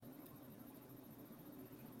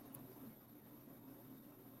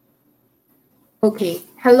Okay.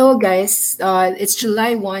 Hello, guys. It's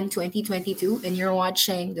July 1, 2022, and you're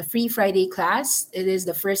watching the Free Friday class. It is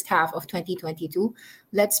the first half of 2022.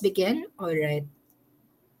 Let's begin. All right.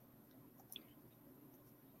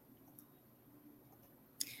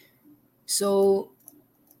 So,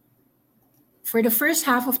 for the first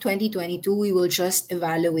half of 2022, we will just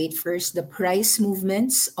evaluate first the price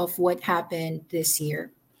movements of what happened this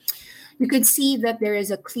year. You could see that there is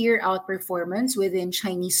a clear outperformance within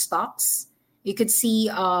Chinese stocks. You could see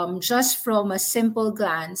just from a simple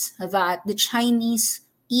glance that the Chinese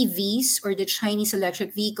EVs or the Chinese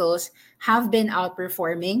electric vehicles have been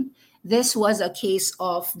outperforming. This was a case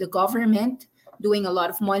of the government doing a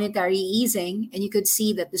lot of monetary easing, and you could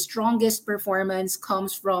see that the strongest performance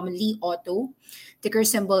comes from Li Auto, ticker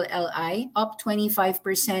symbol LI, up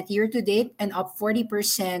 25% year to date and up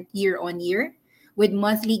 40% year on year with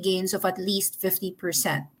monthly gains of at least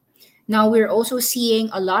 50%. Now, we're also seeing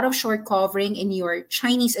a lot of short covering in your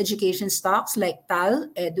Chinese education stocks like TAL,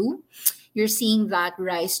 Edu. You're seeing that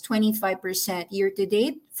rise 25% year to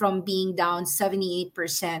date from being down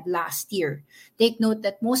 78% last year. Take note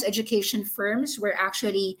that most education firms were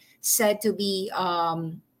actually said to be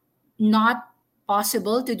not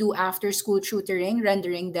possible to do after school tutoring,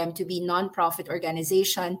 rendering them to be nonprofit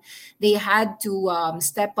organization. They had to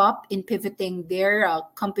step up in pivoting their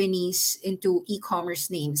companies into e-commerce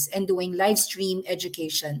names and doing live stream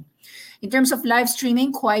education. In terms of live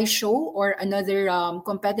streaming, Kuaishou, or another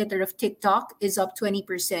competitor of TikTok, is up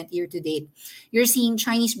 20% year to date. You're seeing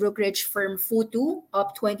Chinese brokerage firm Futu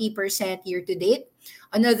up 20% year to date.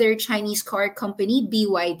 Another Chinese car company,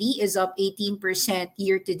 BYD, is up 18%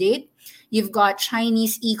 year to date. You've got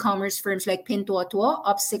Chinese e-commerce firms like Pinduoduo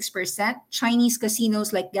up 6%, Chinese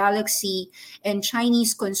casinos like Galaxy, and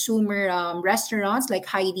Chinese consumer restaurants like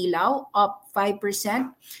Haidi Lao up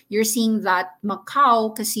 5%. You're seeing that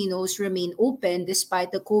Macau casinos remain open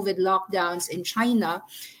despite the COVID lockdowns in China.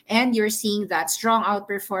 And you're seeing that strong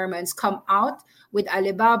outperformance come out with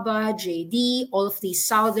Alibaba, JD, all of these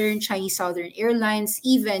Chinese Southern Airlines,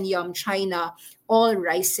 even Yum China, all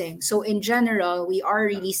rising. So in general, we are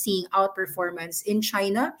really seeing outperformance in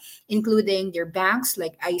China, including their banks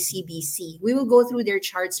like ICBC. We will go through their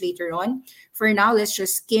charts later on. For now, let's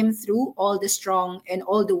just skim through all the strong and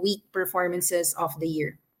all the weak performances of the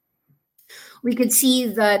year. We could see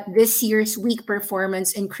that this year's weak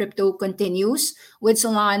performance in crypto continues, with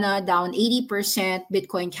Solana down 80%,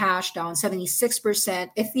 Bitcoin Cash down 76%,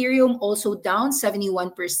 Ethereum also down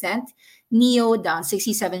 71%, Neo down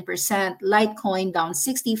 67%, Litecoin down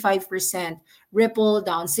 65%, Ripple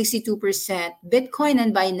down 62%, Bitcoin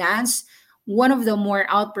and Binance one of the more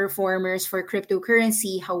outperformers for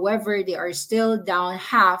cryptocurrency. However, they are still down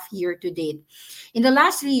half year to date. In the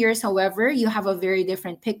last 3 years, however, you have a very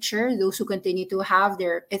different picture. Those who continue to have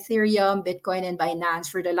their Ethereum, Bitcoin, and Binance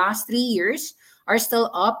for the last 3 years are still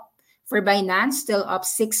up. For Binance, still up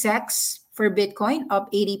 6x. For Bitcoin,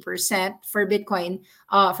 up 80%. For Bitcoin,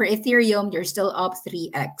 for Ethereum, they're still up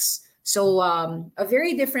 3x. So a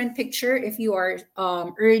very different picture if you are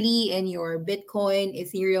early in your Bitcoin,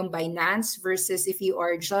 Ethereum, Binance versus if you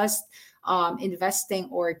are just investing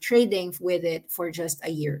or trading with it for just a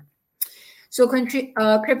year. So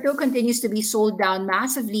crypto continues to be sold down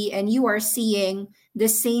massively, and you are seeing the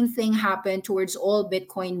same thing happen towards all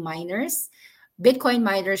Bitcoin miners. Bitcoin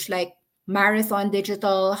miners like Marathon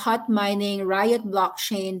Digital, Hut Mining, Riot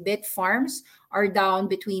Blockchain, Bitfarms are down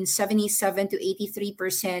between 77 to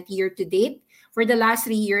 83% year to date. For the last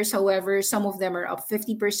 3 years, however, some of them are up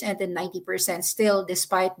 50% and 90% still,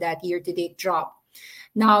 despite that year to date drop.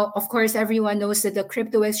 Now, of course, everyone knows that the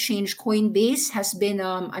crypto exchange Coinbase has been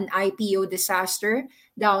an IPO disaster,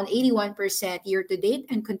 down 81% year to date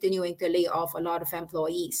and continuing to lay off a lot of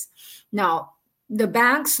employees. Now, the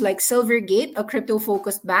banks like Silvergate, a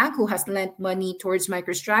crypto-focused bank who has lent money towards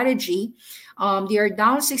MicroStrategy, they are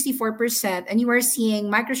down 64%, and you are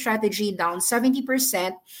seeing MicroStrategy down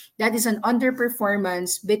 70%. That is an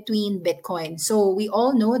underperformance between Bitcoin. So we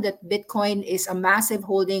all know that Bitcoin is a massive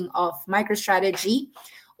holding of MicroStrategy.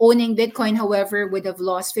 Owning Bitcoin, however, would have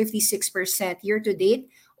lost 56% year to date.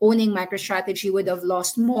 Owning MicroStrategy would have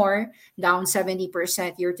lost more, down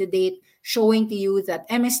 70% year to date, showing to you that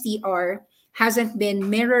MSTR hasn't been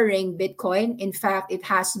mirroring Bitcoin. In fact, it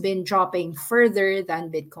has been dropping further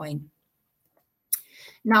than Bitcoin.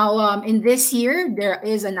 Now, in this year, there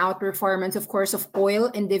is an outperformance, of course, of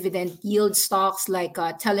oil and dividend yield stocks like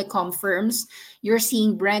telecom firms. You're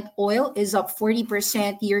seeing Brent oil is up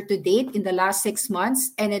 40% year to date in the last 6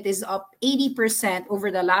 months, and it is up 80%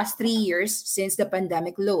 over the last 3 years since the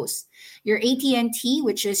pandemic lows. Your AT&T,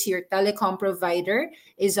 which is your telecom provider,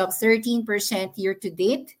 is up 13% year to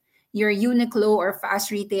date. Your Uniqlo or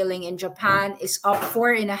fast retailing in Japan is up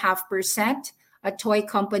 4.5%. A toy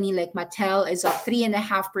company like Mattel is up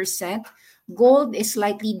 3.5%. Gold is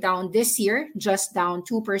slightly down this year, just down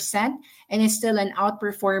 2%, and is still an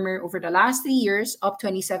outperformer over the last 3 years, up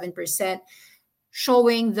 27%,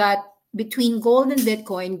 showing that between gold and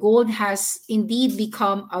Bitcoin, gold has indeed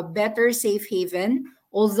become a better safe haven.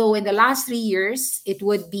 Although in the last 3 years, it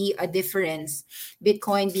would be a difference.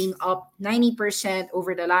 Bitcoin being up 90%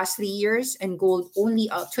 over the last 3 years, and gold only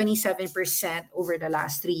up 27% over the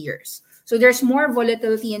last 3 years. So there's more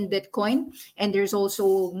volatility in Bitcoin, and there's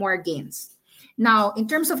also more gains. Now, in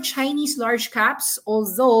terms of Chinese large caps,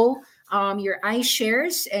 although your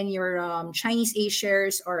iShares and your Chinese A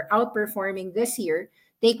shares are outperforming this year,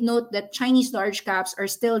 take note that Chinese large caps are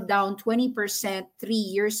still down 20% 3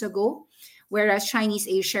 years ago, whereas Chinese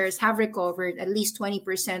A shares have recovered at least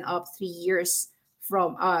 20% up 3 years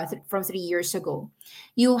from 3 years ago.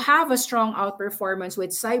 You have a strong outperformance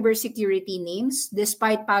with cybersecurity names,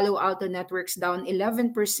 despite Palo Alto Networks down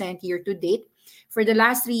 11% year to date. For the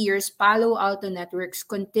last 3 years, Palo Alto Networks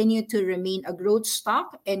continued to remain a growth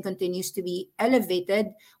stock and continues to be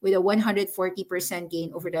elevated with a 140%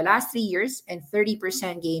 gain over the last 3 years and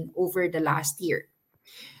 30% gain over the last year.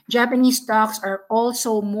 Japanese stocks are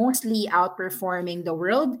also mostly outperforming the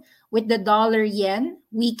world, with the dollar yen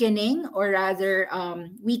weakening, or rather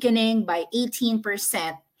weakening by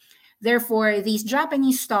 18%. Therefore, these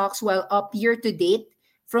Japanese stocks, while up year to date,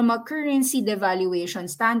 from a currency devaluation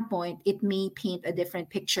standpoint, it may paint a different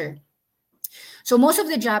picture. So most of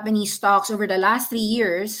the Japanese stocks over the last 3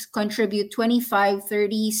 years contribute 25,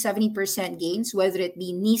 30, 70% gains, whether it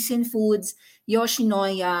be Nissin Foods,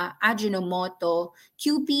 Yoshinoya, Ajinomoto,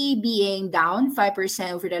 QP being down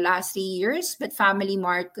 5% over the last 3 years, but Family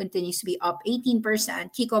Mart continues to be up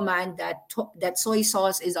 18%. Kikoman, that soy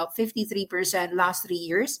sauce, is up 53% last 3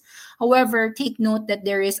 years. However, take note that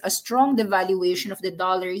there is a strong devaluation of the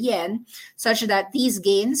dollar yen, such that these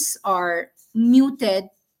gains are muted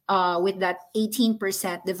with that 18%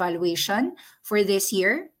 devaluation for this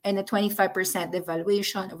year and a 25%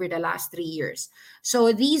 devaluation over the last 3 years.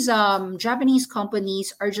 So these Japanese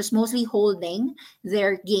companies are just mostly holding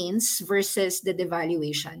their gains versus the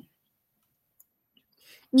devaluation.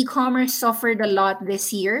 E-commerce suffered a lot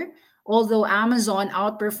this year, although Amazon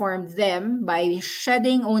outperformed them by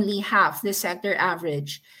shedding only half the sector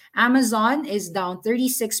average. Amazon is down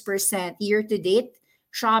 36% year to date.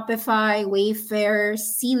 Shopify, Wayfair,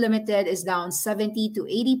 Sea Limited is down 70 to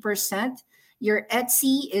 80%. Your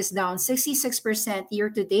Etsy is down 66% year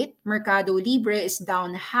to date. Mercado Libre is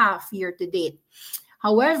down half year to date.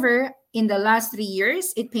 However, in the last 3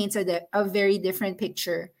 years, it paints a very different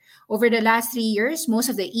picture. Over the last 3 years, most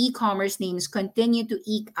of the e-commerce names continue to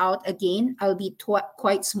eke out a gain, albeit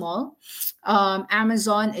quite small.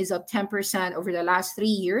 Amazon is up 10% over the last 3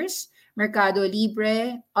 years. Mercado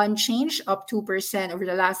Libre, unchanged, up 2% over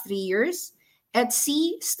the last 3 years.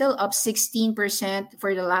 Etsy, still up 16%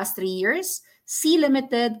 for the last 3 years. Sea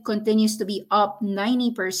Limited continues to be up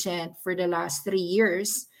 90% for the last 3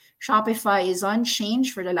 years. Shopify is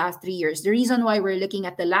unchanged for the last 3 years. The reason why we're looking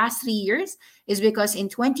at the last 3 years is because in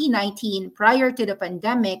 2019, prior to the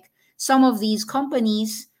pandemic, some of these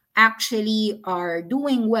companies actually are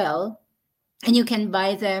doing well, and you can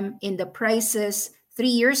buy them in the prices 3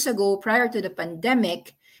 years ago prior to the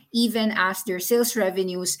pandemic, even as their sales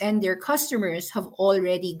revenues and their customers have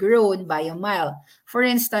already grown by a mile. For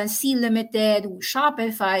instance, Sea Limited,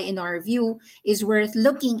 Shopify, in our view, is worth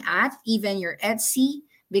looking at, even your Etsy,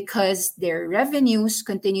 because their revenues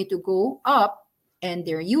continue to go up and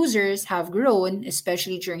their users have grown,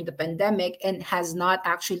 especially during the pandemic, and has not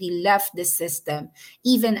actually left the system,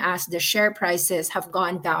 even as the share prices have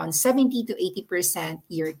gone down 70 to 80%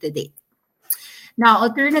 year to date. Now,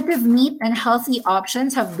 alternative meat and healthy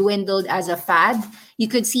options have dwindled as a fad. You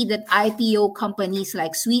could see that IPO companies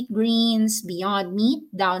like Sweetgreens, Beyond Meat,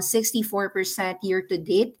 down 64% year to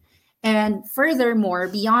date. And furthermore,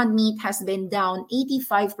 Beyond Meat has been down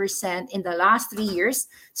 85% in the last 3 years,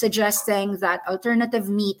 suggesting that alternative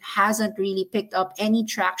meat hasn't really picked up any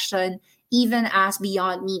traction, even as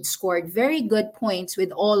Beyond Meat scored very good points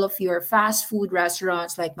with all of your fast food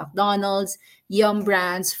restaurants like McDonald's, Yum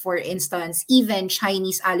Brands, for instance, even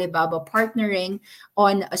Chinese Alibaba partnering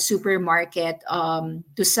on a supermarket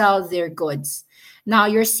to sell their goods. Now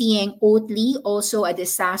you're seeing Oatly, also a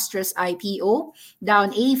disastrous IPO,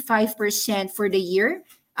 down 85% for the year.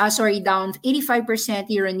 Down 85%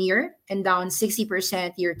 year on year and down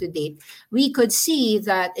 60% year to date. We could see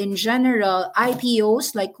that in general,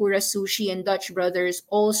 IPOs like Kura Sushi and Dutch Brothers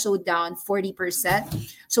also down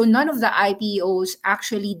 40%. So none of the IPOs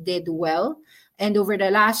actually did well. And over the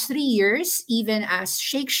last 3 years, even as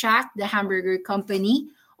Shake Shack, the hamburger company,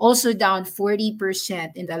 also down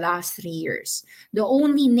 40% in the last 3 years. The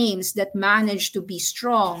only names that managed to be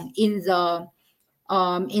strong in the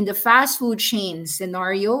fast food chain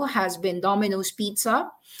scenario has been Domino's Pizza.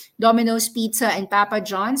 Domino's Pizza and Papa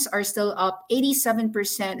John's are still up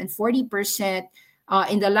 87% and 40%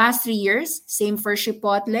 in the last 3 years. Same for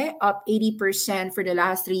Chipotle, up 80% for the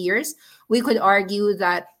last 3 years. We could argue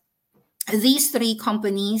that these three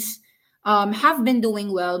companies have been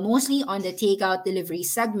doing well, mostly on the takeout delivery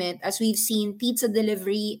segment, as we've seen pizza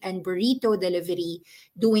delivery and burrito delivery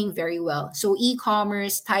doing very well. So, e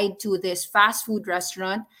commerce tied to this fast food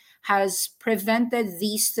restaurant has prevented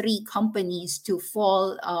these three companies to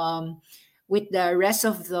fall with the rest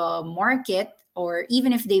of the market, or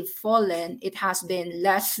even if they've fallen, it has been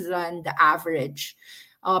less than the average.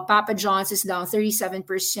 Papa John's is down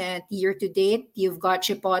 37% year to date. You've got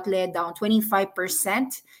Chipotle down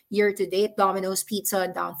 25% year to date. Domino's Pizza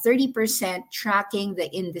down 30%, tracking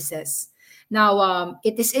the indices. Now,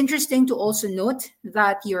 it is interesting to also note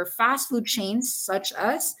that your fast food chains, such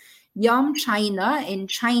as Yum China in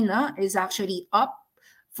China, is actually up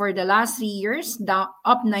for the last 3 years, down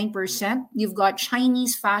up 9%. You've got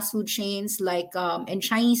Chinese fast food chains like and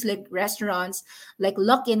Chinese like restaurants like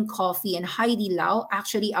Luckin Coffee and Heidi Lao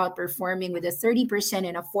actually outperforming with a 30%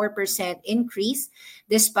 and a 4% increase,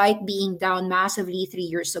 despite being down massively 3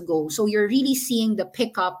 years ago. So you're really seeing the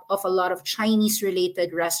pickup of a lot of Chinese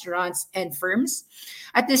related restaurants and firms.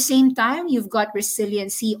 At the same time, you've got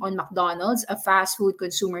resiliency on McDonald's, a fast food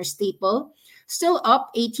consumer staple, still up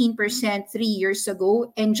 18% 3 years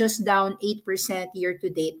ago and just down 8% year to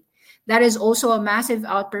date. That is also a massive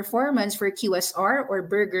outperformance for QSR or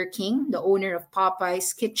Burger King, the owner of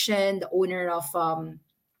Popeye's Kitchen, the owner of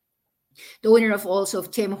also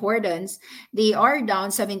of Tim Hortons. They are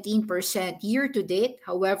down 17% year to date.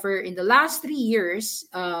 However, in the last 3 years,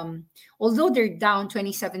 although they're down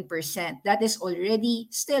 27%, that is already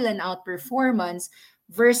still an outperformance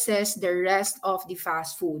versus the rest of the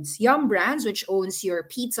fast foods. Yum Brands, which owns your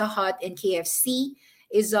Pizza Hut and KFC,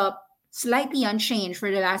 is up slightly unchanged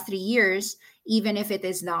for the last 3 years, even if it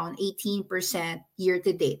is down 18% year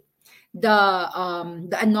to date. The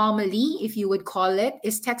anomaly, if you would call it,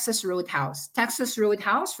 is Texas Roadhouse. Texas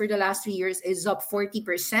Roadhouse for the last 3 years is up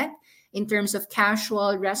 40% in terms of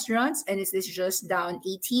casual restaurants, and it is just down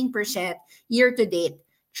 18% year to date,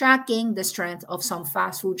 tracking the strength of some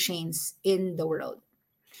fast food chains in the world.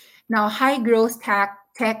 Now, high growth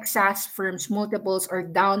tech SaaS firms multiples are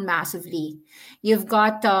down massively. You've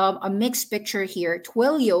got a mixed picture here.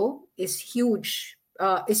 Twilio is huge,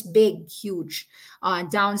 is big, huge,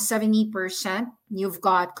 down 70%. You've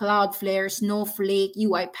got Cloudflare, Snowflake,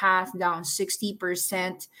 UiPath down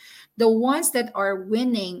 60%. The ones that are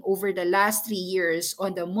winning over the last 3 years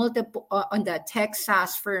on the tech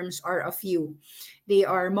SaaS firms are a few. They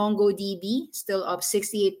are MongoDB, still up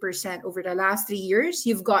 68% over the last 3 years.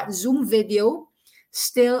 You've got Zoom Video,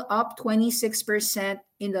 still up 26%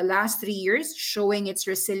 in the last 3 years, showing its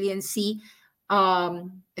resiliency,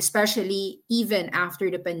 especially even after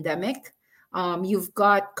the pandemic. You've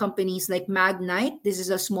got companies like Magnite. This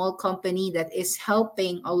is a small company that is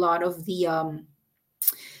helping a lot of the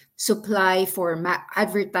supply for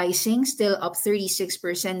advertising, still up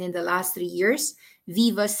 36% in the last 3 years.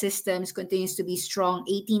 Viva Systems continues to be strong,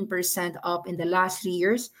 18% up in the last 3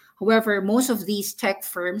 years. However, most of these tech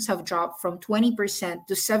firms have dropped from 20%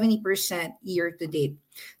 to 70% year to date,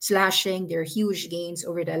 slashing their huge gains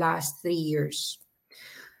over the last 3 years.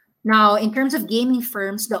 Now, in terms of gaming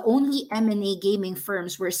firms, the only M&A gaming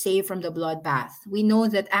firms were saved from the bloodbath. We know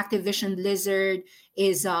that Activision Blizzard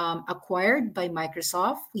is acquired by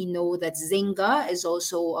Microsoft. We know that Zynga is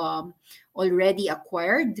also already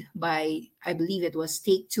acquired by, I believe it was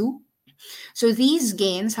Take-Two. So these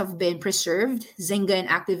gains have been preserved. Zynga and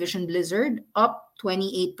Activision Blizzard up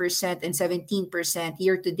 28% and 17%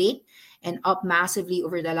 year to date, and up massively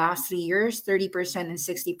over the last 3 years, 30% and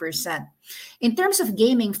 60%. In terms of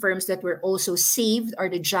gaming firms that were also saved are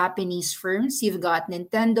the Japanese firms. You've got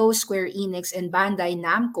Nintendo, Square Enix, and Bandai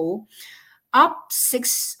Namco, up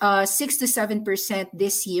 6 to 7%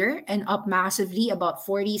 this year, and up massively about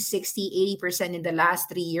 40, 60, 80% in the last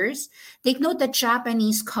 3 years. Take note that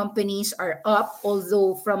Japanese companies are up,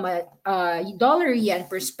 although from a dollar yen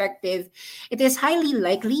perspective, it is highly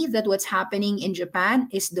likely that what's happening in Japan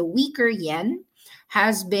is the weaker yen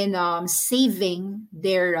has been saving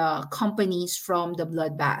their companies from the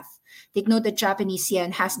bloodbath. Take note that Japanese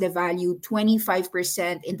yen has devalued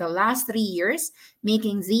 25% in the last 3 years,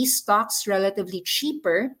 making these stocks relatively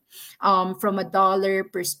cheaper from a dollar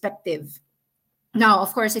perspective. Now,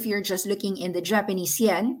 of course, if you're just looking in the Japanese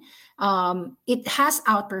yen, it has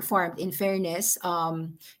outperformed, in fairness,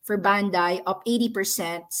 for Bandai up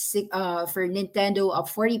 80%, for Nintendo up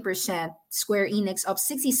 40%, Square Enix up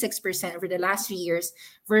 66% over the last 3 years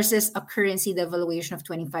versus a currency devaluation of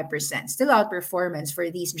 25%. Still outperformance for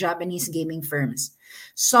these Japanese gaming firms.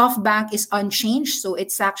 SoftBank is unchanged, so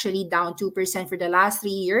it's actually down 2% for the last 3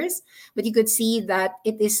 years, but you could see that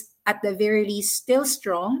it is at the very least still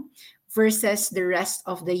strong versus the rest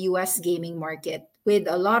of the US gaming market, with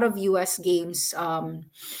a lot of US gaming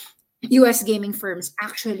firms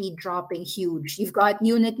actually dropping huge. You've got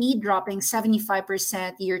Unity dropping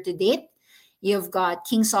 75% year to date. You've got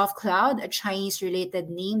Kingsoft Cloud, a Chinese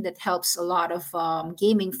related name that helps a lot of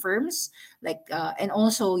gaming firms, and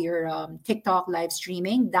also your TikTok live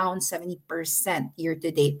streaming, down 70% year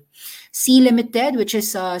to date. Sea Limited, which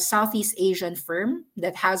is a Southeast Asian firm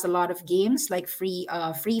that has a lot of games like Free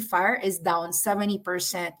Fire, is down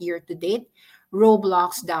 70% year to date.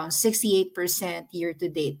 Roblox down 68% year to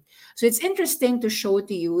date. So it's interesting to show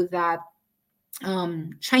to you that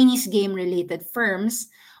Chinese game related firms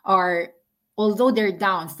are, although they're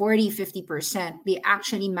down 40-50%, they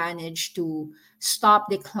actually managed to stop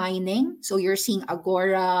declining. So you're seeing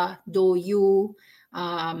Agora, Douyu,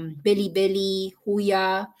 Bilibili,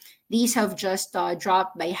 Huya. These have just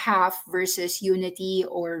dropped by half versus Unity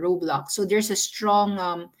or Roblox. So there's a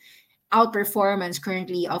strong outperformance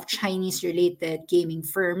currently of Chinese related gaming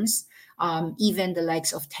firms, even the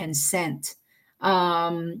likes of Tencent,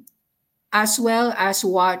 as well as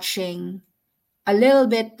watching a little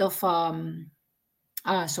bit of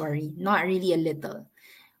sorry, not really a little.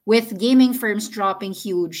 With gaming firms dropping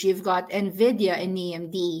huge, you've got Nvidia and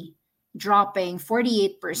AMD dropping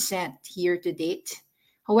 48% year to date.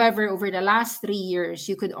 However, over the last 3 years,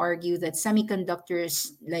 you could argue that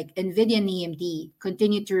semiconductors like Nvidia and AMD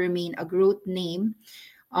continue to remain a growth name.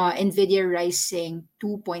 Nvidia rising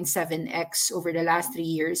 2.7x over the last 3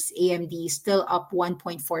 years. AMD still up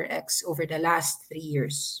 1.4x over the last 3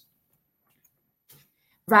 years.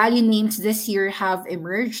 Value names this year have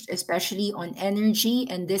emerged, especially on energy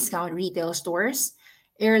and discount retail stores.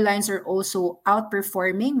 Airlines are also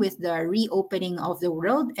outperforming with the reopening of the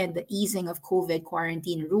world and the easing of COVID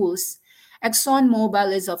quarantine rules.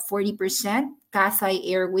 ExxonMobil is up 40%. Cathay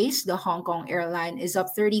Airways, the Hong Kong airline, is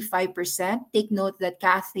up 35%. Take note that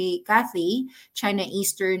Cathay, China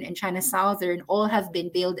Eastern, and China Southern all have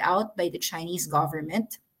been bailed out by the Chinese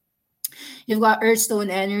government. You've got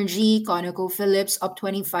Earthstone Energy, ConocoPhillips up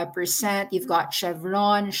 25%. You've got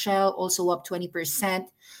Chevron, Shell also up 20%.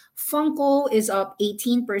 Funko is up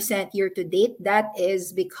 18% year to date. That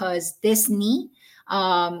is because Disney,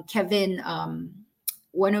 Kevin,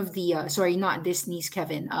 one of the, sorry, not Disney's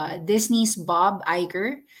Kevin, Disney's Bob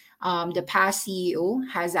Iger, the past CEO,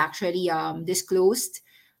 has actually disclosed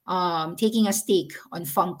taking a stake on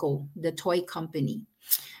Funko, the toy company.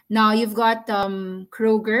 Now you've got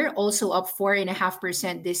Kroger also up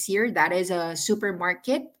 4.5% this year. That is a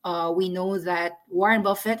supermarket. We know that Warren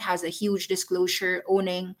Buffett has a huge disclosure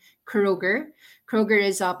owning Kroger. Kroger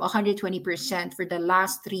is up 120% for the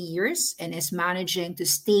last 3 years and is managing to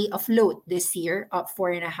stay afloat this year, up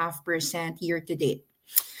 4.5% year to date.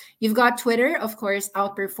 You've got Twitter, of course,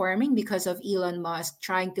 outperforming because of Elon Musk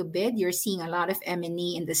trying to bid. You're seeing a lot of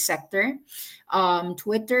M&A in the sector.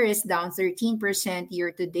 Twitter is down 13%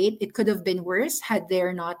 year to date. It could have been worse had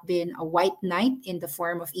there not been a white knight in the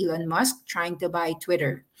form of Elon Musk trying to buy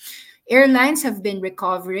Twitter. Airlines have been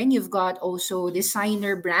recovering. You've got also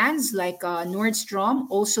designer brands like Nordstrom,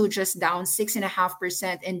 also just down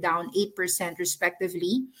 6.5% and down 8%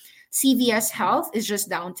 respectively. CVS Health is just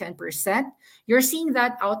down 10%. You're seeing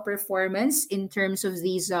that outperformance in terms of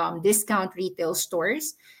these discount retail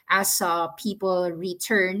stores as people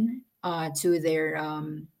return to their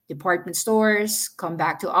department stores, come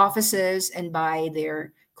back to offices, and buy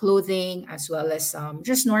their clothing as well as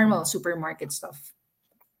just normal supermarket stuff.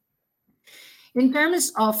 In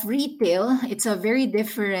terms of retail, it's a very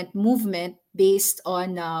different movement based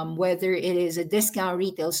on whether it is a discount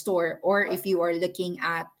retail store or if you are looking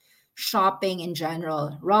at shopping in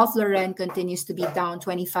general. Ralph Lauren continues to be down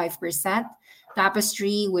 25%.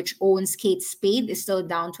 Tapestry, which owns Kate Spade, is still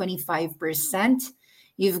down 25%.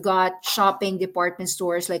 You've got shopping department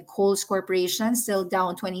stores like Kohl's Corporation still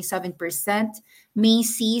down 27%.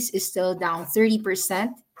 Macy's is still down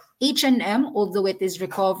 30%. H&M, although it is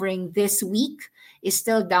recovering this week, is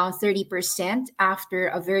still down 30% after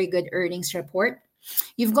a very good earnings report.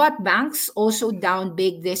 You've got banks also down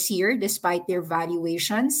big this year despite their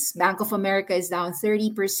valuations. Bank of America is down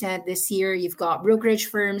 30% this year. You've got brokerage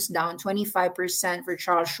firms down 25% for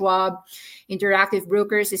Charles Schwab. Interactive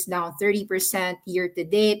Brokers is down 30% year to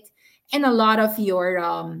date. And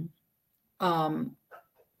um,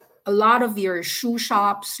 a lot of your shoe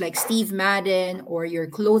shops like Steve Madden or your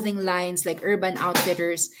clothing lines like Urban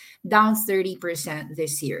Outfitters down 30%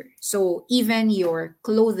 this year. So even your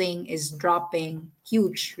clothing is dropping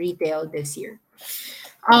huge retail this year.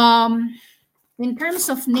 Um, in terms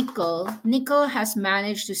of nickel, nickel has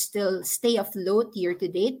managed to still stay afloat year to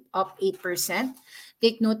date, up 8%.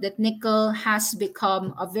 Take note that nickel has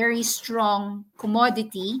become a very strong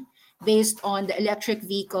commodity based on the electric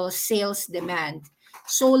vehicle sales demand.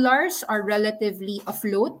 Solars are relatively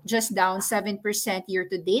afloat, just down 7% year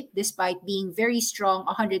to date, despite being very strong,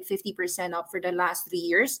 150% up for the last 3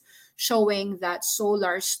 years, showing that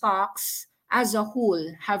solar stocks as a whole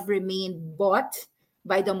have remained bought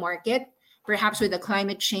by the market, perhaps with the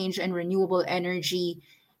climate change and renewable energy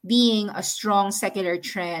being a strong secular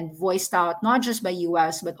trend voiced out not just by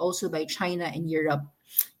US but also by China and Europe.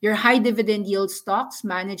 Your high dividend yield stocks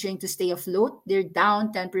managing to stay afloat, they're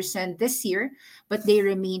down 10% this year, but they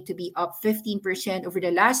remain to be up 15% over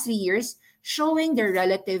the last 3 years, showing their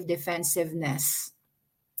relative defensiveness.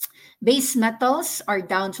 Base metals are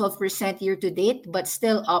down 12% year to date, but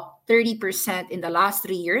still up 30% in the last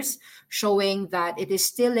 3 years, showing that it is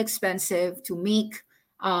still expensive to make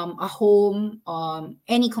a home.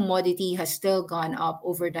 Any commodity has still gone up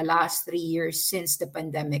over the last 3 years since the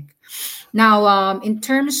pandemic. Now, in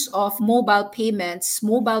terms of mobile payments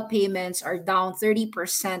are down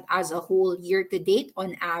 30% as a whole year to date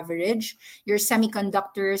on average. Your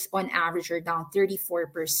semiconductors on average are down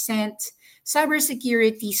 34%.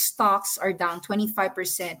 Cybersecurity stocks are down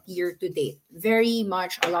 25% year to date. Very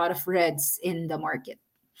much a lot of reds in the market.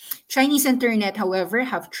 Chinese internet, however,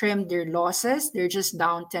 have trimmed their losses. They're just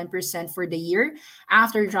down 10% for the year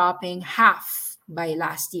after dropping half by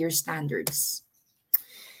last year's standards.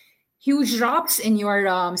 Huge drops in your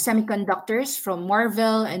semiconductors from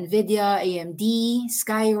Marvell, Nvidia, AMD,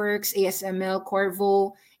 Skyworks, ASML,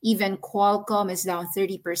 Qorvo, even Qualcomm is down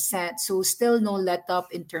 30%. So still no let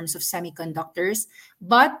up in terms of semiconductors.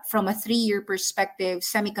 But from a 3 year perspective,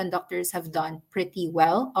 semiconductors have done pretty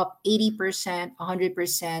well, up 80%,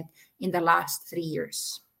 100% in the last 3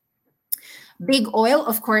 years. Big oil,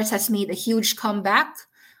 of course, has made a huge comeback.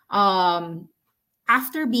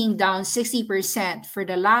 After being down 60% for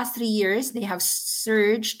the last 3 years, they have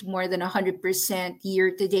surged more than 100% year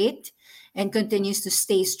to date and continues to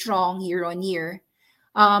stay strong year on year.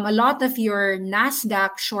 A lot of your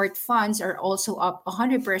NASDAQ short funds are also up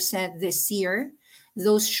 100% this year.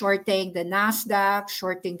 Those shorting the NASDAQ,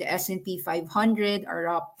 shorting the S&P 500 are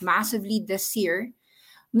up massively this year.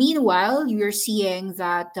 Meanwhile, you're seeing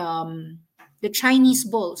that the Chinese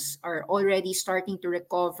bulls are already starting to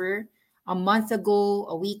recover. A month ago,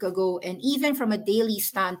 a week ago, and even from a daily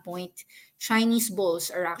standpoint, Chinese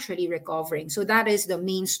bulls are actually recovering. So that is the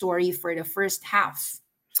main story for the first half.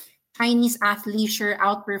 Chinese athleisure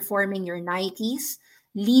outperforming your Nikes.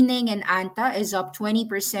 Li-Ning and Anta is up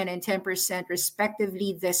 20% and 10%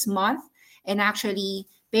 respectively this month. And actually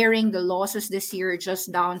pairing the losses this year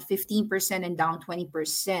just down 15% and down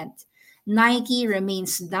 20%. Nike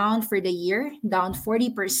remains down for the year, down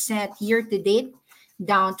 40% year to date,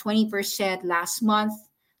 down 20% last month,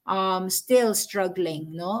 still struggling,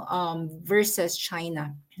 no, versus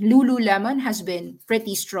China. Lululemon has been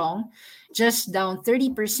pretty strong, just down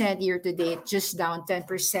 30% year to date, just down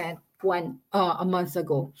 10% a month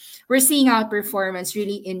ago. We're seeing outperformance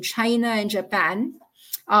really in China and Japan.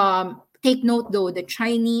 Take note though, the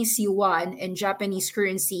Chinese yuan and Japanese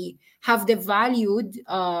currency have devalued.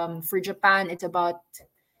 For Japan,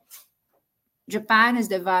 Japan has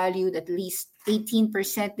devalued at least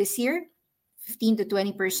 18% this year, 15 to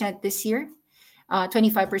 20% this year,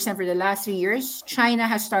 25% for the last 3 years. China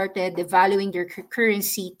has started devaluing their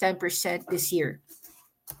currency 10% this year.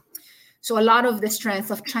 So a lot of the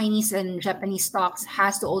strength of Chinese and Japanese stocks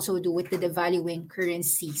has to also do with the devaluing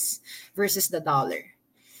currencies versus the dollar.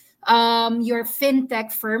 Your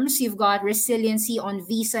fintech firms, you've got resiliency on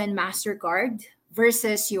Visa and MasterCard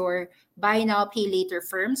versus your buy now, pay later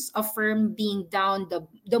firms. Affirm being down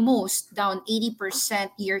the most, down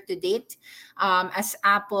 80% year to date, as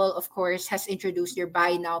Apple, of course, has introduced their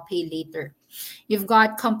buy now, pay later. You've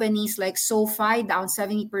got companies like SoFi down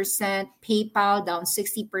 70%, PayPal down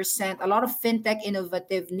 60%. A lot of fintech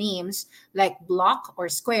innovative names like Block or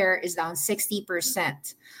Square is down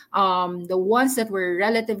 60%. The ones that were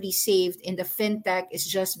relatively saved in the fintech is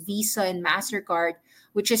just Visa and MasterCard,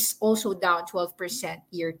 which is also down 12%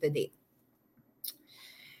 year to date.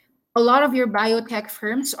 A lot of your biotech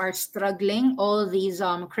firms are struggling. All these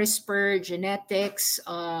CRISPR, genetics,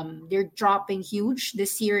 they're dropping huge.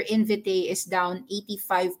 This year, Invitae is down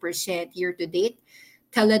 85% year to date.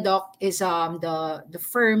 Teladoc is the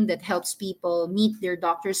firm that helps people meet their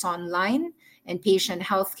doctors online and patient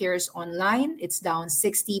healthcare is online. It's down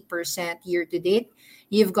 60% year to date.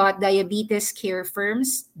 You've got diabetes care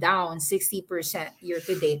firms down 60% year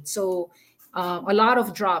to date. So a lot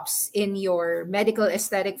of drops in your medical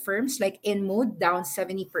aesthetic firms like InMode down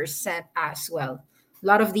 70% as well. A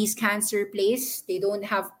lot of these cancer plays, they don't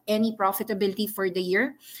have any profitability for the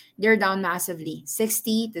year. They're down massively,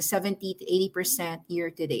 60 to 70 to 80%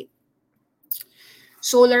 year to date.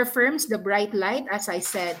 Solar firms, the bright light, as I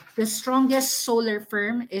said, the strongest solar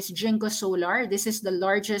firm is Jinko Solar. This is the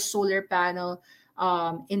largest solar panel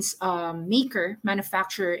maker,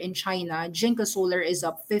 manufacturer in China. Jinko Solar is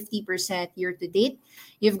up 50% year to date.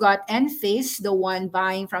 You've got Enphase, the one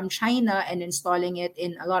buying from China and installing it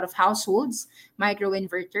in a lot of households,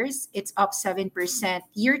 microinverters. It's up 7%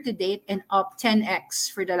 year to date and up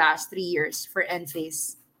 10x for the last 3 years for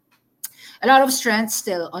Enphase. A lot of strength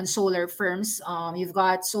still on solar firms. You've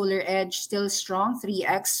got Solar Edge still strong,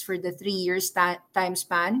 3x for the 3 years time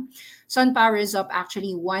span. SunPower is up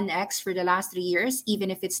actually 1x for the last 3 years,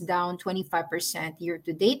 even if it's down 25% year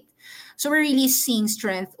to date. So we're really seeing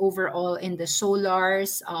strength overall in the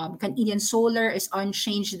solars. Canadian Solar is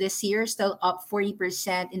unchanged this year, still up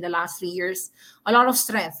 40% in the last 3 years. A lot of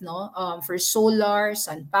strength, no, for solar,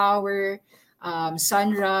 SunPower,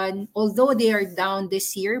 Sunrun, although they are down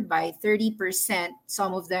this year by 30%,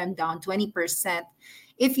 some of them down 20%.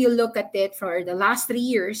 If you look at it for the last 3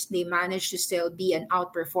 years, they managed to still be an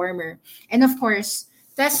outperformer. And of course,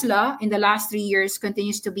 Tesla in the last 3 years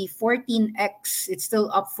continues to be 14x. It's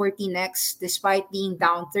still up 14x despite being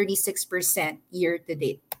down 36% year to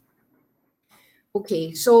date.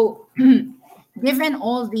 Okay, so given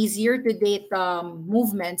all these year to date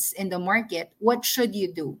movements in the market, what should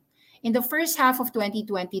you do? In the first half of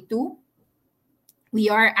 2022, we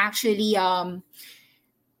are actually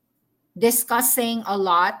discussing a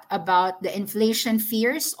lot about the inflation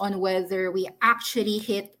fears on whether we actually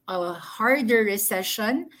hit a harder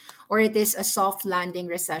recession or it is a soft landing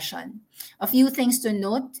recession. A few things to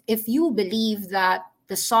note. If you believe that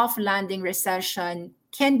the soft landing recession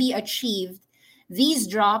can be achieved, these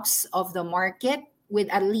drops of the market with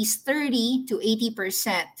at least 30 to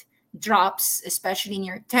 80% drops, especially in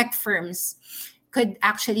your tech firms, could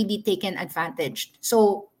actually be taken advantage.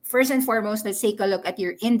 So first and foremost, let's take a look at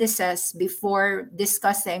your indices before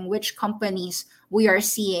discussing which companies we are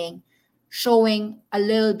seeing showing a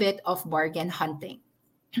little bit of bargain hunting.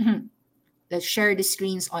 Let's share the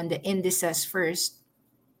screens on the indices first.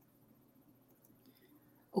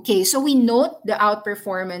 Okay, so we note the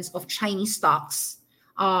outperformance of Chinese stocks.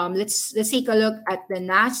 Let's take a look at the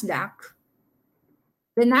Nasdaq.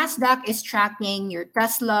 The Nasdaq is tracking your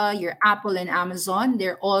Tesla, your Apple, and Amazon.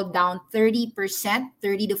 They're all down 30%,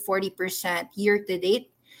 30 to 40% year to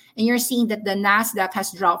date. And you're seeing that the Nasdaq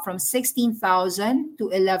has dropped from 16,000 to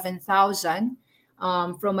 11,000.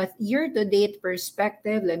 From a year to date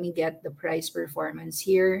perspective, let me get the price performance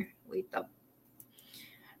here. Wait up.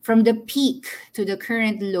 From the peak to the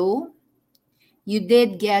current low, you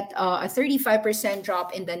did get a 35%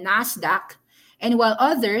 drop in the Nasdaq. And while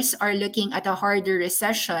others are looking at a harder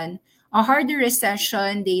recession,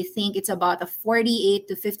 they think it's about a 48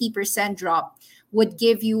 to 50% drop would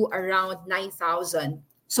give you around 9,000.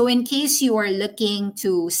 So in case you are looking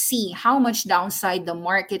to see how much downside the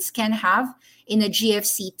markets can have in a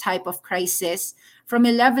GFC type of crisis, from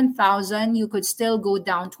 11,000, you could still go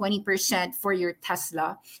down 20% for your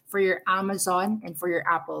Tesla, for your Amazon, and for your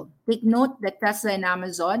Apple. Take note that Tesla and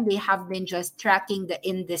Amazon, they have been just tracking the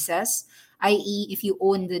indices, i.e. if you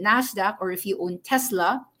own the Nasdaq or if you own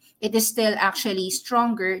Tesla, it is still actually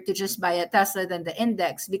stronger to just buy a Tesla than the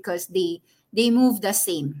index because they move the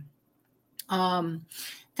same.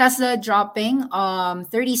 Tesla dropping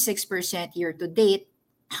 36% year to date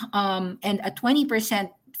and a 20%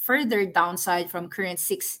 further downside from current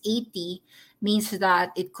 680 means that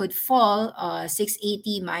it could fall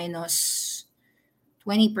 680 minus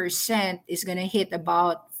 20% is going to hit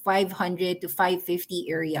about 500 to 550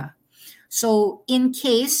 area. So in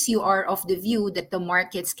case you are of the view that the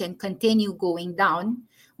markets can continue going down,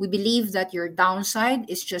 We believe that your downside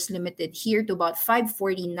is just limited here to about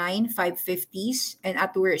 549, 550s, and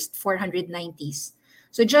at worst 490s.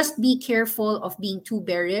 So just be careful of being too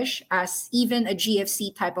bearish, as even a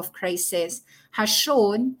GFC type of crisis has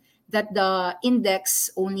shown that the index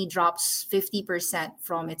only drops 50%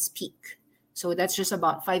 from its peak. So that's just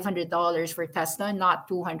about $500 for Tesla, not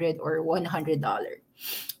 $200 or $100.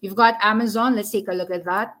 You've got Amazon. Let's take a look at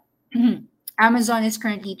that. Amazon is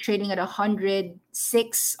currently trading at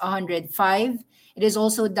 106, 105. It is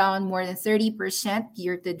also down more than 30%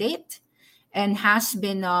 year to date and has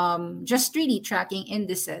been just really tracking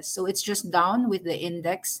indices. So it's just down with the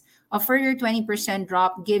index. A further 20%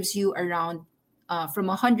 drop gives you around from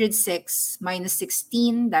 106 minus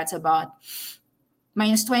 16, that's about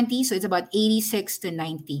minus 20, so it's about 86 to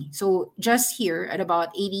 90. So just here at about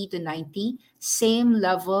 80 to 90, same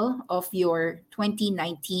level of your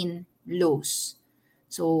 2019 lows.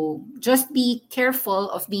 So just be careful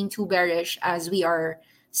of being too bearish, as we are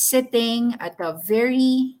sitting at a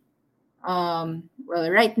very well,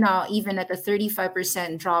 right now, even at a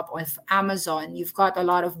 35% drop of Amazon, you've got a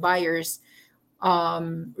lot of buyers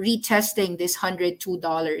retesting this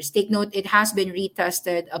 $102. Take note, it has been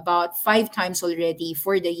retested about 5 times already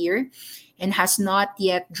for the year and has not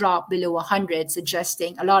yet dropped below 100,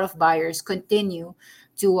 suggesting a lot of buyers continue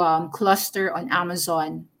to cluster on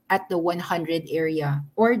Amazon at the 100 area,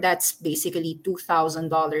 or that's basically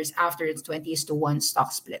 $2,000 after its 20:1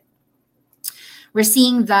 stock split. We're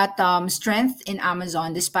seeing that strength in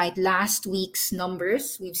Amazon despite last week's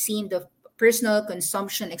numbers. We've seen the personal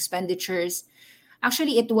consumption expenditures.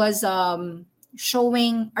 Actually, it was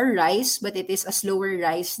showing a rise, but it is a slower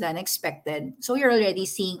rise than expected. So you're already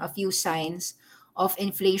seeing a few signs of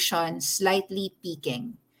inflation slightly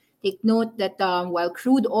peaking. Take note that while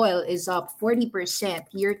crude oil is up 40%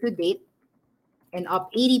 year to date and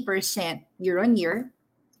up 80% year on year,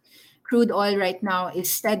 crude oil right now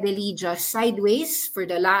is steadily just sideways for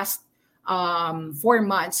the last 4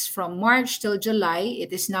 months. From March till July,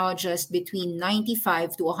 it is now just between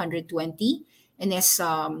 95 to 120 and is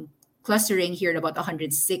clustering here at about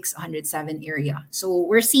 106, 107 area. So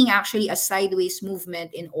we're seeing actually a sideways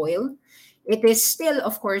movement in oil. It is still,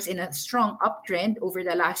 of course, in a strong uptrend over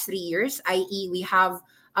the last 3 years, i.e., we have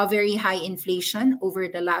a very high inflation over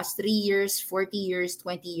the last 3 years, 40 years,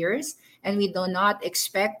 20 years, and we do not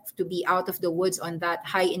expect to be out of the woods on that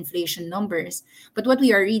high inflation numbers. But what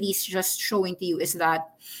we are really just showing to you is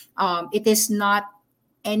that it is not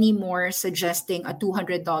anymore suggesting a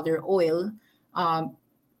 $200 oil.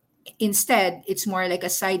 Instead, it's more like a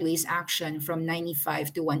sideways action from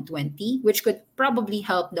 95 to 120, which could probably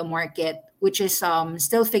help the market, which is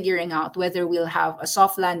still figuring out whether we'll have a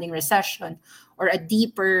soft landing recession or a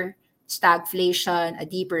deeper stagflation, a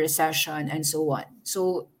deeper recession, and so on.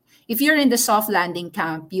 So if you're in the soft landing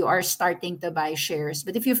camp, you are starting to buy shares.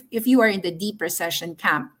 But if you are in the deep recession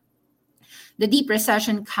camp, the deep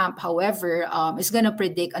recession camp, however, is going to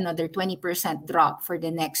predict another 20% drop for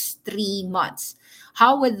the next 3 months.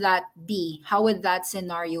 How would that be? How would that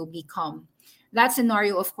scenario become? That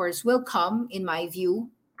scenario, of course, will come, in my view,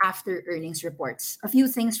 after earnings reports. A few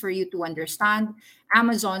things for you to understand.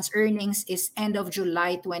 Amazon's earnings is end of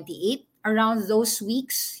July 28th. Around those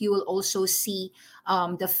weeks, you will also see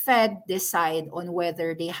the Fed decide on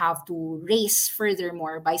whether they have to raise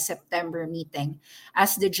furthermore by September meeting,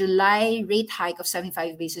 as the July rate hike of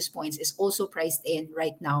 75 basis points is also priced in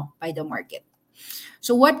right now by the market.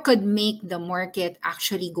 So what could make the market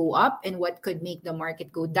actually go up and what could make the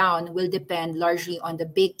market go down will depend largely on the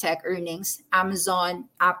big tech earnings, Amazon,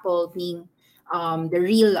 Apple being the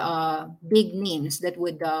real big names that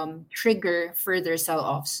would trigger further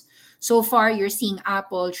sell-offs. So far, you're seeing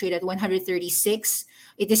Apple trade at 136.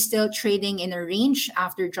 It is still trading in a range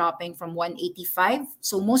after dropping from 185.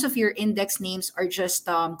 So most of your index names are just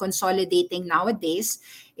consolidating nowadays.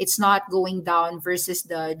 It's not going down versus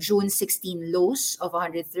the June 16 lows of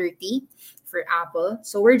 130 for Apple.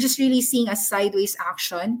 So we're just really seeing a sideways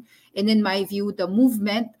action. And in my view, the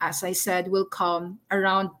movement, as I said, will come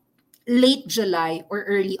around late July or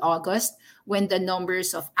early August when the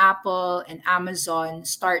numbers of Apple and Amazon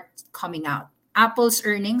start coming out. Apple's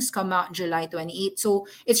earnings come out July 28th. So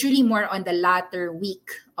it's really more on the latter week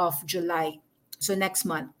of July. So next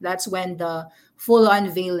month, that's when the full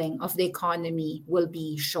unveiling of the economy will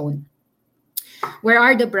be shown. Where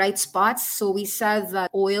are the bright spots? So we said that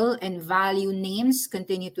oil and value names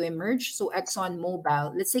continue to emerge. So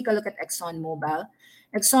ExxonMobil, let's take a look at ExxonMobil.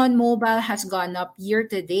 ExxonMobil has gone up year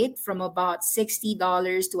to date from about $60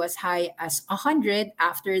 to as high as 100.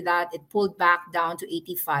 After that, it pulled back down to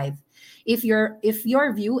 85. If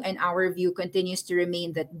your view and our view continues to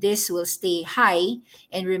remain that this will stay high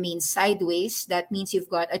and remain sideways, that means you've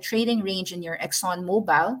got a trading range in your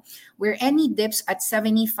ExxonMobil where any dips at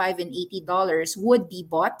 75 and $80 would be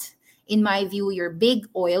bought. In my view, your big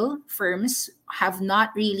oil firms have not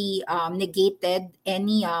really negated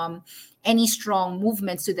any strong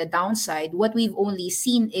movements to the downside. What we've only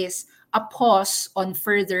seen is a pause on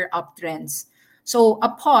further uptrends. So a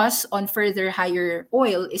pause on further higher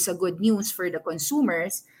oil is a good news for the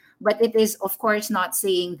consumers, but it is of course not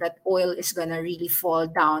saying that oil is gonna really fall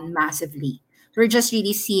down massively. We're just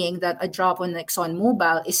really seeing that a drop on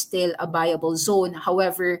ExxonMobil is still a buyable zone.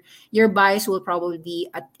 However, your buys will probably be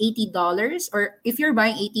at $80, or if you're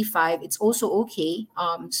buying 85, it's also okay.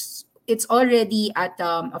 It's already at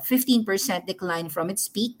a 15% decline from its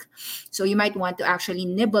peak. So you might want to actually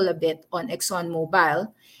nibble a bit on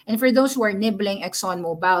ExxonMobil. And for those who are nibbling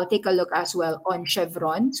ExxonMobil, take a look as well on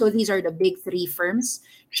Chevron. So these are the big three firms: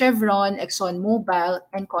 Chevron, ExxonMobil,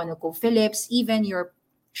 and ConocoPhillips, even your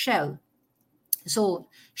Shell. So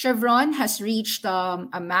Chevron has reached a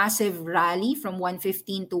massive rally from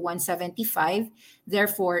 115 to 175.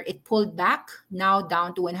 Therefore, it pulled back, now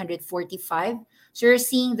down to 145. So you're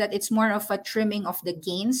seeing that it's more of a trimming of the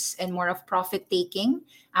gains and more of profit taking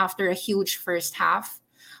after a huge first half.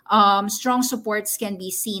 Strong supports can be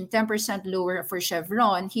seen 10% lower for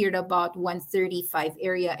Chevron, here at about 135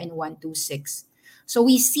 area and 126. So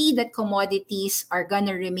we see that commodities are going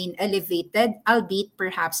to remain elevated, albeit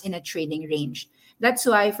perhaps in a trading range. That's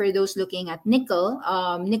why for those looking at nickel,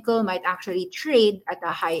 nickel might actually trade at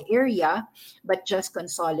a high area, but just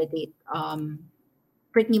consolidate,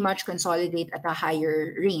 pretty much consolidate at a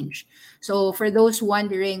higher range. So for those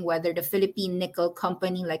wondering whether the Philippine nickel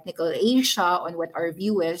company like Nickel Asia, on what our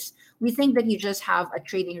view is, we think that you just have a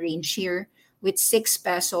trading range here with 6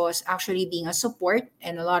 pesos actually being a support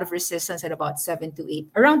and a lot of resistance at about 7 to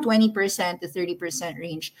 8. Around 20% to 30%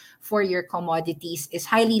 range for your commodities is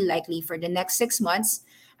highly likely for the next 6 months,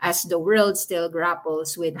 as the world still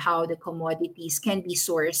grapples with how the commodities can be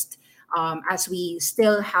sourced, as we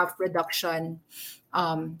still have production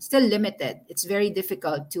still limited. It's very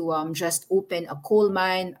difficult to just open a coal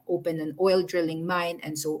mine, open an oil drilling mine,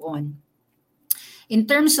 and so on. In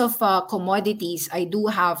terms of commodities, I do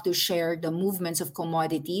have to share the movements of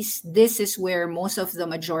commodities. This is where most of the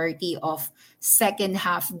majority of second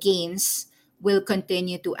half gains will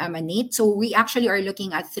continue to emanate. So we actually are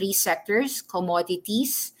looking at 3 sectors: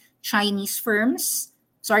 commodities, Chinese firms,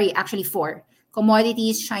 sorry, actually 4: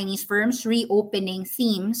 commodities, Chinese firms, reopening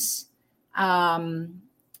themes,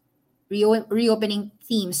 reopening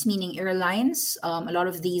themes, meaning airlines. A lot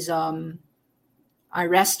of these are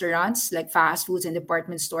restaurants like fast foods and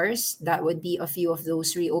department stores. That would be a few of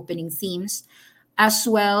those reopening themes, as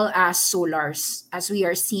well as solars, as we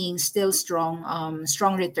are seeing still strong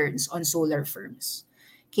returns on solar firms.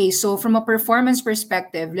 Okay, so from a performance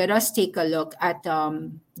perspective, let us take a look at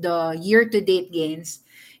the year-to-date gains.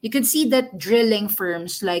 You can see that drilling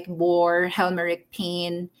firms like Bohr, Helmerich,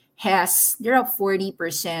 Payne, Hess, they're up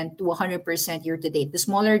 40% to 100% year to date. The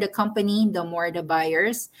smaller the company, the more the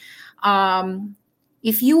buyers.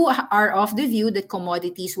 If you are of the view that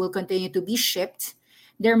commodities will continue to be shipped,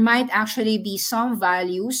 there might actually be some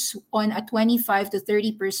values on a 25 to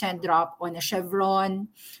 30% drop on a Chevron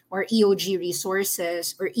or EOG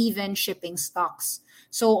Resources or even shipping stocks.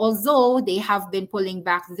 So although they have been pulling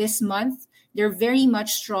back this month, they're very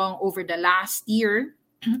much strong over the last year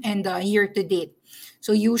and year to date.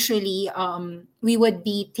 So usually we would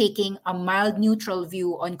be taking a mild neutral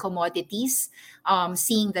view on commodities,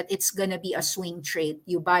 seeing that it's going to be a swing trade.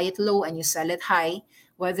 You buy it low and you sell it high,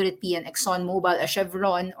 whether it be an ExxonMobil, a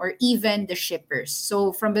Chevron, or even the shippers.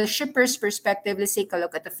 So from the shippers' perspective, let's take a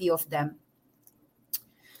look at a few of them.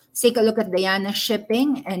 Let's take a look at Diana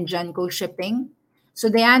Shipping and Genco Shipping. So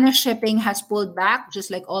Diana Shipping has pulled back,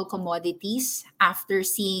 just like all commodities, after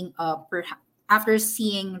seeing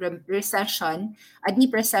recession. A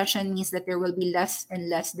deep recession means that there will be less and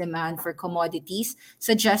less demand for commodities,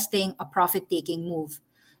 suggesting a profit-taking move.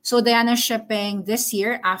 So Diana Shipping this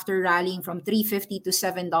year, after rallying from $3.50 to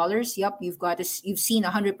 $7, yep, you've seen a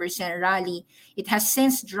 100% rally. It has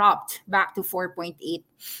since dropped back to 4.8.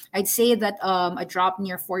 I'd say that a drop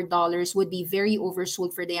near $4 would be very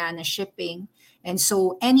oversold for Diana Shipping. And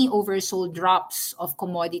so any oversold drops of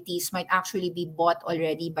commodities might actually be bought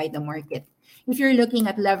already by the market. If you're looking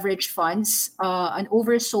at leveraged funds, an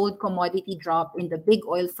oversold commodity drop in the big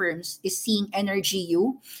oil firms is seeing Energy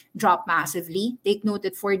U drop massively. Take note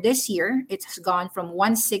that for this year, it's gone from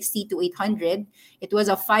 160 to 800. It was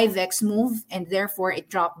a 5x move, and therefore it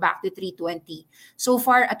dropped back to 320. So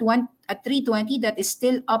far at 320, that is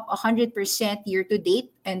still up 100% year to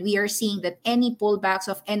date, and we are seeing that any pullbacks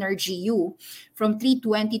of Energy U from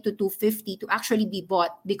 320 to 250 to actually be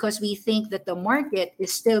bought, because we think that the market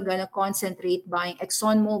is still going to concentrate buying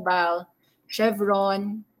ExxonMobil,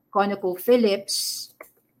 Chevron, ConocoPhillips,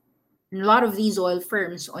 and a lot of these oil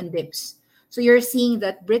firms on dips. So you're seeing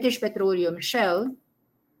that British Petroleum Shell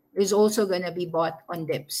is also going to be bought on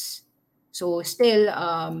dips. So still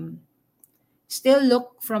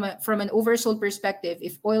look from an oversold perspective.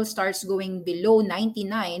 If oil starts going below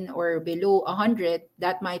 99 or below 100,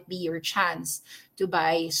 that might be your chance to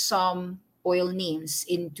buy some oil names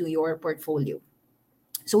into your portfolio.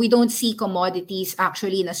 So we don't see commodities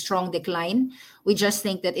actually in a strong decline. We just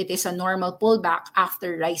think that it is a normal pullback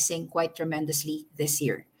after rising quite tremendously this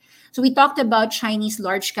year. So we talked about Chinese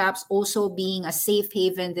large caps also being a safe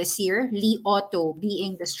haven this year, Li Auto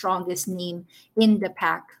being the strongest name in the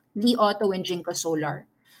pack, Li Auto and Jinko Solar.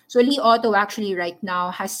 So Li Auto actually right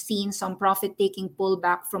now has seen some profit-taking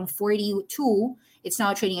pullback from 42. It's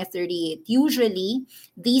now trading at 38. Usually,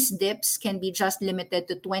 these dips can be just limited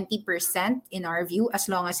to 20% in our view, as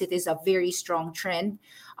long as it is a very strong trend.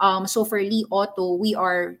 So for Li Auto, we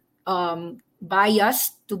are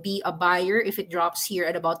biased to be a buyer if it drops here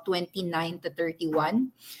at about 29 to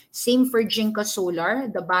 31. Same for Jinko Solar.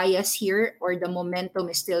 The bias here or the momentum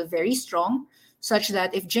is still very strong, such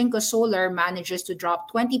that if Jinko Solar manages to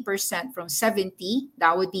drop 20% from 70,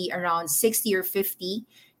 that would be around 60 or 50,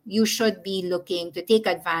 you should be looking to take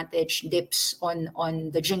advantage dips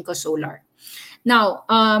on the Jinko Solar. Now,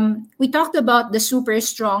 we talked about the super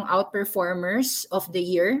strong outperformers of the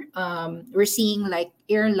year. We're seeing like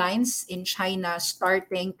airlines in China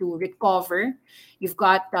starting to recover. You've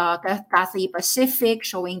got Cathay Pacific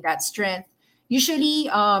showing that strength. Usually,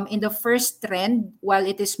 in the first trend, while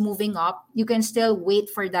it is moving up, you can still wait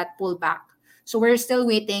for that pullback. So we're still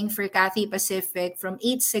waiting for Cathay Pacific from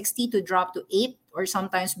 860 to drop to 8 or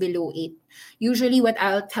sometimes below 8. Usually what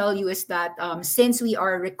I'll tell you is that since we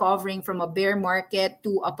are recovering from a bear market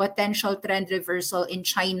to a potential trend reversal in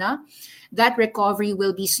China, that recovery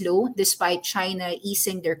will be slow despite China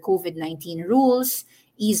easing their COVID-19 rules,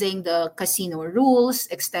 easing the casino rules,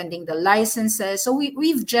 extending the licenses. So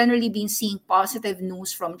we've generally been seeing positive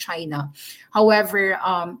news from China. However,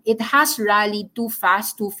 it has rallied too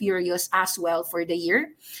fast, too furious as well for the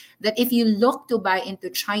year, that if you look to buy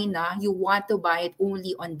into China, you want to buy it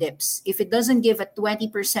only on dips. If it doesn't give a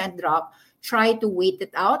 20% drop, try to wait it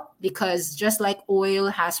out, because just like oil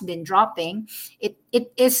has been dropping, it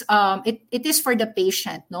is for the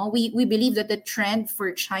patient. No, we believe that the trend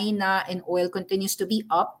for China and oil continues to be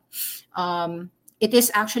up. It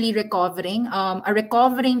is actually recovering. A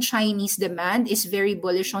recovering Chinese demand is very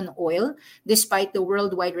bullish on oil, despite the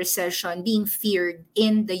worldwide recession being feared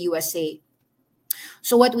in the USA.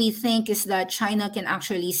 So what we think is that China can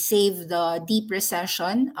actually save the deep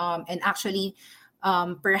recession and actually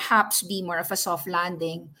perhaps be more of a soft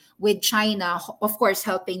landing, with China, of course,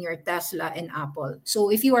 helping your Tesla and Apple.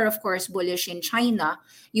 So if you are, of course, bullish in China,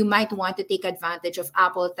 you might want to take advantage of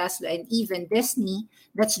Apple, Tesla, and even Disney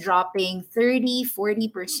that's dropping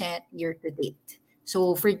 30-40% year to date.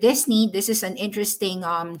 So for Disney, this is an interesting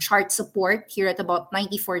chart support here at about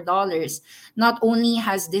 $94. Not only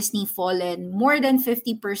has Disney fallen more than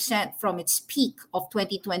 50% from its peak of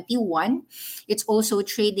 2021, it's also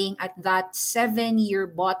trading at that 7-year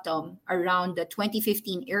bottom around the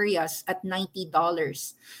 2015 areas at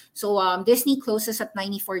 $90. So Disney closes at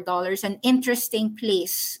 $94, an interesting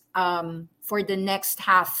place for the next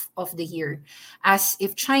half of the year, as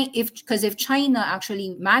if China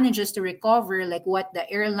actually manages to recover, like what the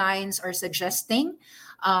airlines are suggesting,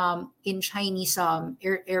 in Chinese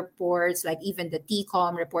airports, like even the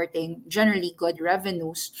TCOM reporting generally good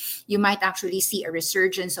revenues, you might actually see a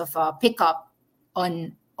resurgence of a pickup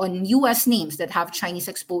on US names that have Chinese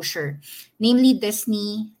exposure, namely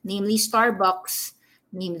Disney, namely Starbucks,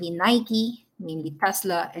 namely Nike, namely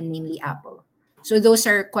Tesla, and namely Apple. So those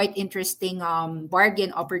are quite interesting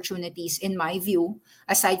bargain opportunities in my view,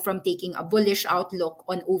 aside from taking a bullish outlook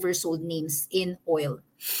on oversold names in oil.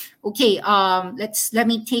 Okay, let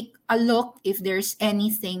me take a look if there's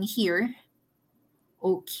anything here.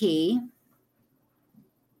 Okay.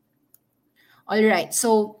 All right.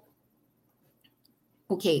 So,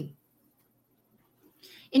 okay.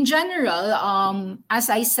 In general, as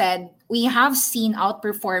I said, we have seen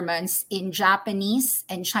outperformance in Japanese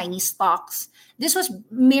and Chinese stocks. This was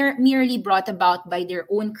merely brought about by their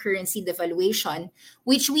own currency devaluation,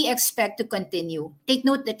 which we expect to continue. Take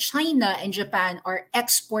note that China and Japan are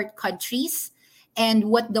export countries,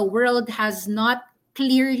 and what the world has not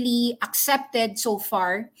clearly accepted so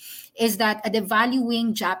far is that a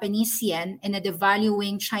devaluing Japanese yen and a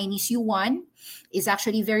devaluing Chinese yuan is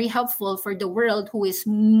actually very helpful for the world who is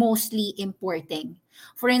mostly importing.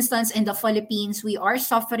 For instance, in the Philippines, we are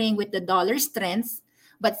suffering with the dollar strength,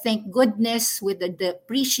 but thank goodness with the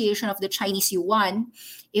depreciation of the Chinese yuan,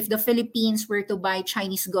 if the Philippines were to buy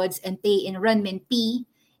Chinese goods and pay in renminbi,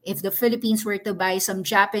 if the Philippines were to buy some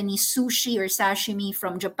Japanese sushi or sashimi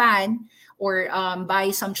from Japan, or buy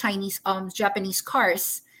some Japanese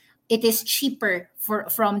cars, it is cheaper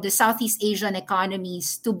from the Southeast Asian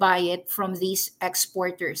economies to buy it from these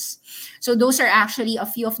exporters. So those are actually a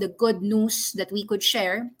few of the good news that we could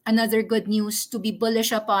share. Another good news to be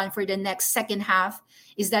bullish upon for the next second half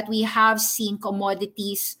is that we have seen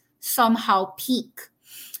commodities somehow peak.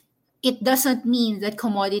 It doesn't mean that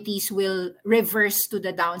commodities will reverse to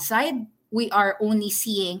the downside. We are only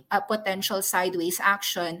seeing a potential sideways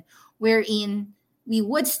action wherein we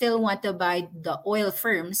would still want to buy the oil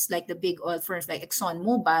firms, like the big oil firms like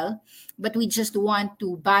ExxonMobil, but we just want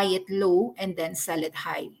to buy it low and then sell it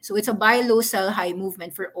high. So it's a buy low, sell high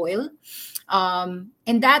movement for oil. And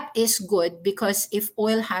that is good because if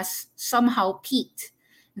oil has somehow peaked,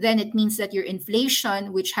 then it means that your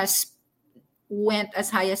inflation, which has went as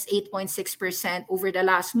high as 8.6% over the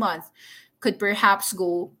last month, could perhaps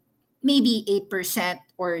go maybe 8%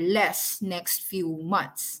 or less next few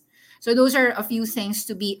months. So those are a few things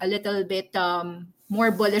to be a little bit more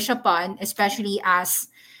bullish upon, especially as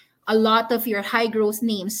a lot of your high growth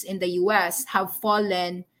names in the US have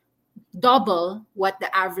fallen double what the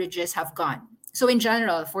averages have gone. So in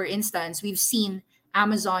general, for instance, we've seen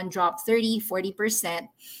Amazon drop 30-40%.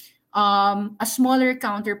 A smaller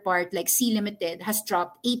counterpart like Sea Limited has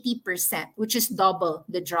dropped 80%, which is double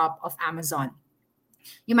the drop of Amazon.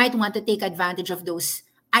 You might want to take advantage of those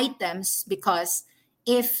items because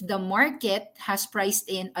if the market has priced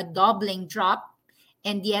in a doubling drop,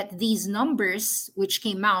 and yet these numbers which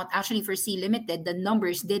came out actually for Sea Limited, the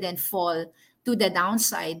numbers didn't fall to the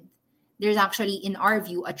downside, there's actually, in our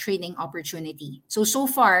view, a trading opportunity. So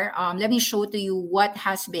far, let me show to you what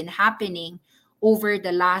has been happening over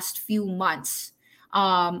the last few months.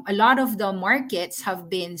 A lot of the markets have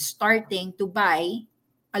been starting to buy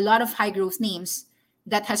a lot of high growth names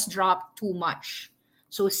that has dropped too much.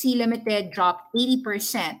 So Sea Limited dropped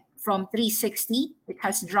 80% from 360. It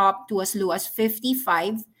has dropped to as low as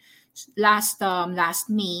 55 last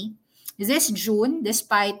May. This June,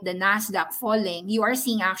 despite the Nasdaq falling, you are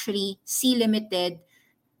seeing actually Sea Limited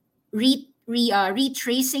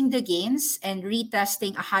retracing the gains and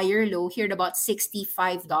retesting a higher low here at about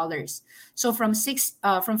 $65. So from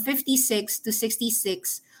 56 to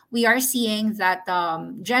 66, we are seeing that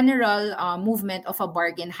general movement of a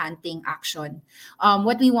bargain hunting action.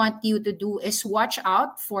 What we want you to do is watch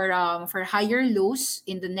out for higher lows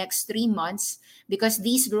in the next 3 months because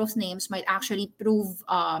these growth names might actually prove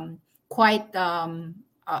quite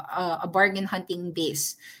a bargain hunting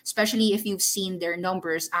base, especially if you've seen their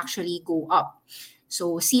numbers actually go up.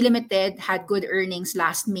 So Sea Limited had good earnings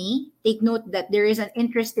last May. Take note that there is an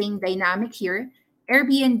interesting dynamic here.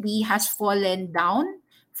 Airbnb has fallen down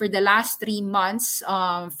for the last 3 months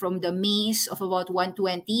from the Mays of about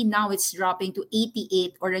 120. Now it's dropping to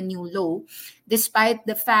 88 or a new low, despite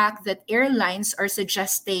the fact that airlines are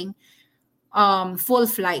suggesting full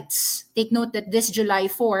flights. Take note that this July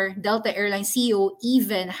 4, Delta Airlines CEO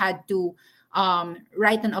even had to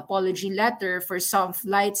write an apology letter for some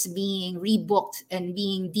flights being rebooked and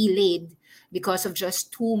being delayed because of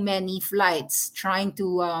just too many flights trying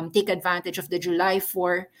to take advantage of the July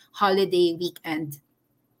 4 holiday weekend.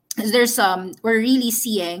 We're really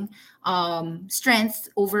seeing strength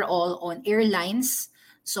overall on airlines.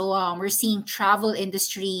 So we're seeing travel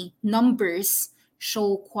industry numbers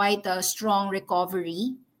show quite a strong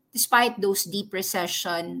recovery despite those deep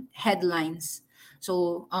recession headlines.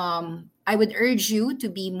 So I would urge you to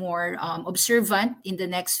be more observant in the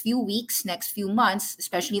next few weeks, next few months,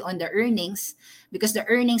 especially on the earnings, because the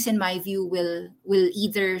earnings, in my view, will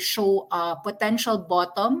either show a potential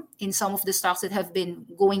bottom in some of the stocks that have been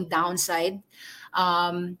going downside.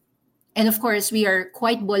 And of course, we are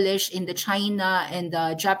quite bullish in the China and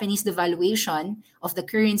the Japanese devaluation of the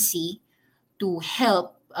currency to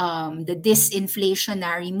help the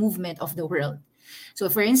disinflationary movement of the world. So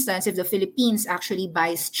for instance, if the Philippines actually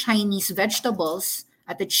buys Chinese vegetables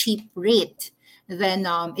at a cheap rate, then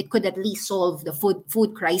it could at least solve the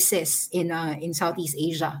food crisis in Southeast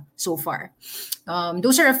Asia so far.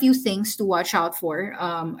 Those are a few things to watch out for.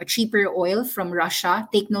 A cheaper oil from Russia.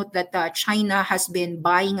 Take note that China has been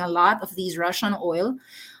buying a lot of these Russian oil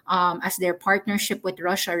as their partnership with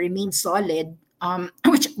Russia remains solid,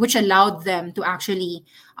 which allowed them to actually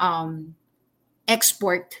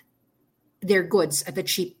export their goods at a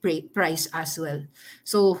cheap price as well.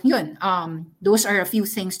 So yun, those are a few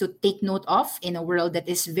things to take note of in a world that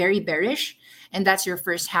is very bearish, and that's your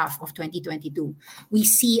first half of 2022. We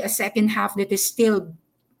see a second half that is still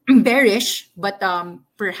bearish, but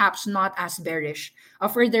perhaps not as bearish. A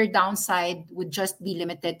further downside would just be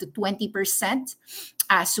limited to 20%,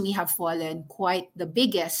 as we have fallen quite the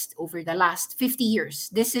biggest over the last 50 years.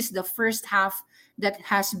 This is the first half that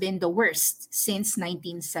has been the worst since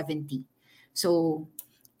 1970. So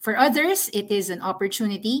for others, it is an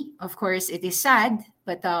opportunity. Of course, it is sad,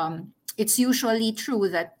 but it's usually true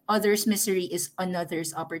that others' misery is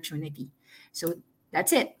another's opportunity. So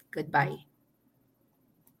that's it. Goodbye.